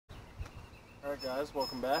Alright guys,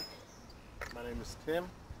 welcome back. My name is Tim.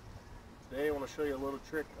 Today I want to show you a little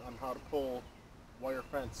trick on how to pull wire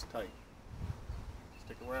fence tight.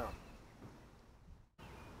 Stick around.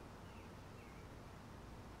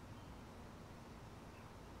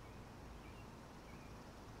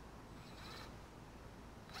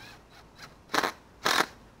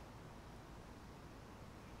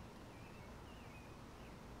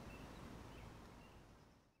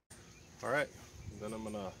 Alright, then I'm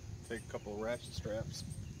going to take a couple of ratchet straps,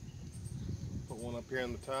 put one up here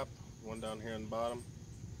on the top, one down here on the bottom,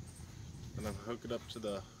 and then hook it up to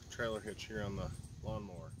the trailer hitch here on the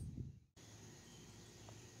lawnmower.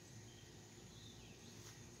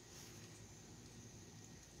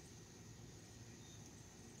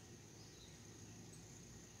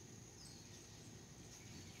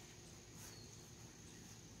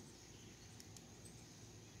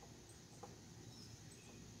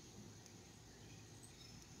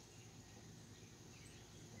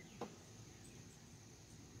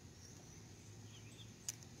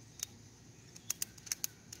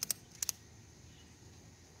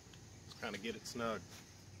 Kind of get it snug.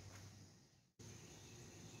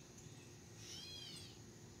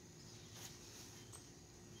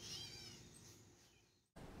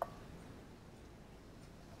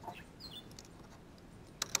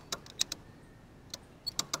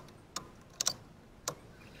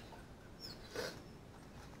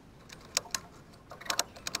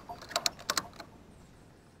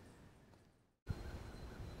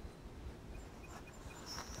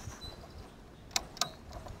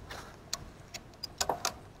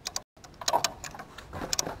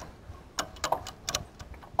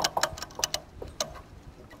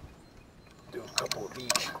 Do a couple of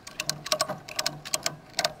each.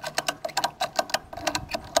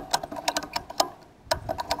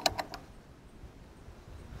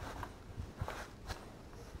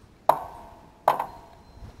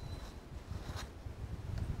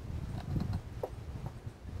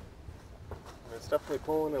 It's definitely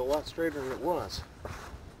pulling it a lot straighter than it was.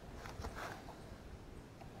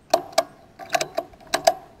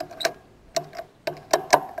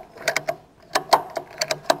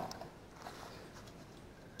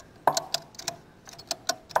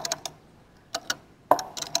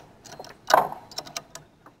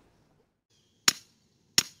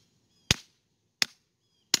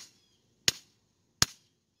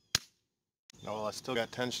 Now while I still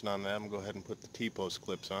got tension on that, I'm going to go ahead and put the T-post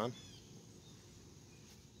clips on.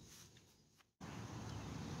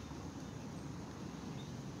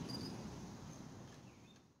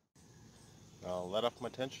 I'll let off my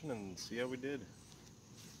tension and see how we did.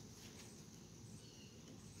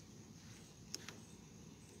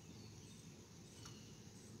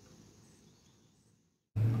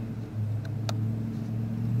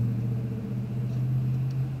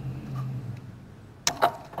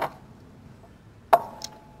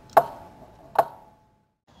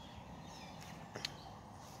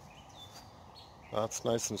 That's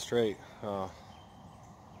nice and straight. I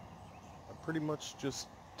pretty much just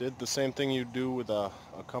did the same thing you do with a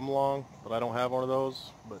come along, but I don't have one of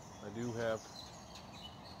those. But I do have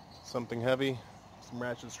something heavy, some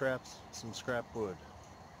ratchet straps, some scrap wood.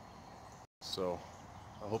 So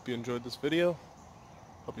I hope you enjoyed this video.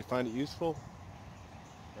 Hope you find it useful.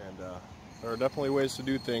 And there are definitely ways to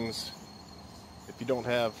do things if you don't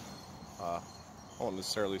have, I won't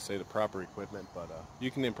necessarily say the proper equipment, but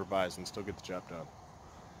you can improvise and still get the job done.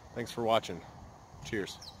 Thanks for watching.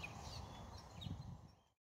 Cheers.